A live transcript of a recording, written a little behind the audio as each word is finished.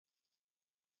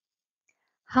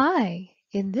Hi,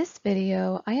 in this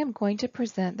video, I am going to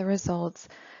present the results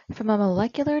from a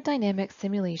molecular dynamic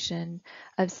simulation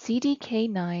of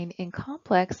CDK9 in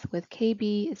complex with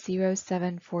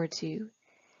KB-0742.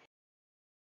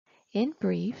 In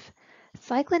brief,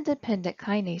 cyclin-dependent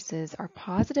kinases are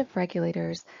positive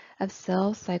regulators of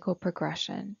cell cycle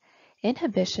progression.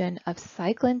 Inhibition of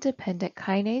cyclin-dependent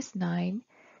kinase 9,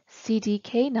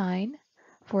 CDK9,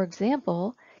 for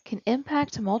example, can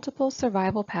impact multiple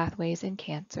survival pathways in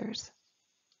cancers.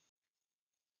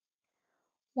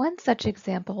 One such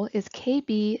example is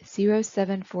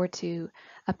KB-0742,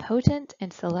 a potent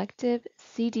and selective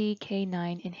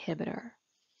CDK9 inhibitor.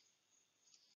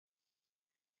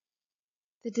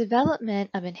 The development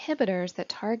of inhibitors that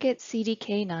target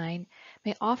CDK9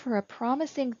 may offer a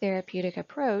promising therapeutic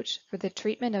approach for the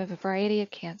treatment of a variety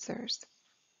of cancers.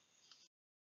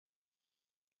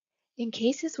 In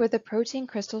cases where the protein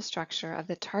crystal structure of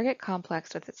the target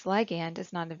complex with its ligand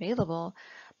is not available,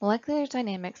 molecular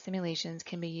dynamic simulations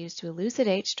can be used to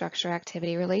elucidate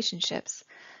structure-activity relationships.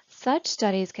 Such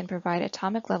studies can provide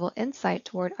atomic-level insight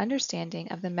toward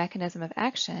understanding of the mechanism of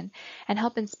action and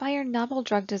help inspire novel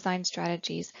drug design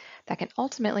strategies that can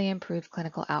ultimately improve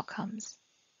clinical outcomes.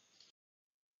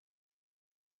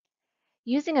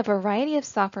 Using a variety of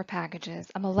software packages,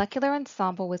 a molecular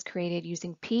ensemble was created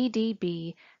using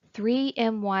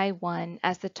PDB-3MY1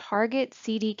 as the target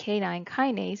CDK9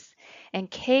 kinase and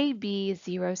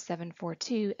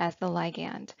KB-0742 as the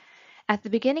ligand. At the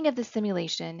beginning of the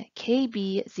simulation,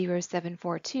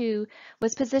 KB-0742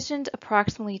 was positioned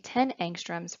approximately 10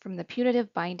 angstroms from the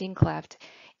putative binding cleft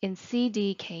in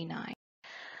CDK9.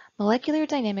 Molecular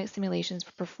dynamic simulations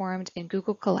were performed in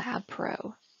Google Colab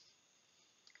Pro.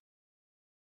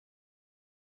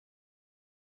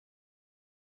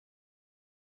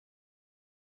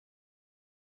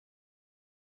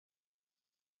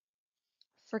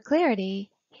 For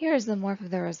clarity, here is the morph of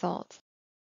the results.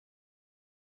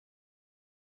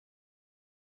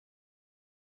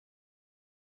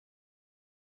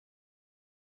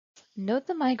 Note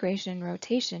the migration and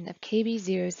rotation of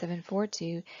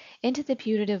KB-0742 into the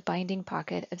putative binding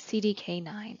pocket of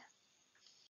CDK9.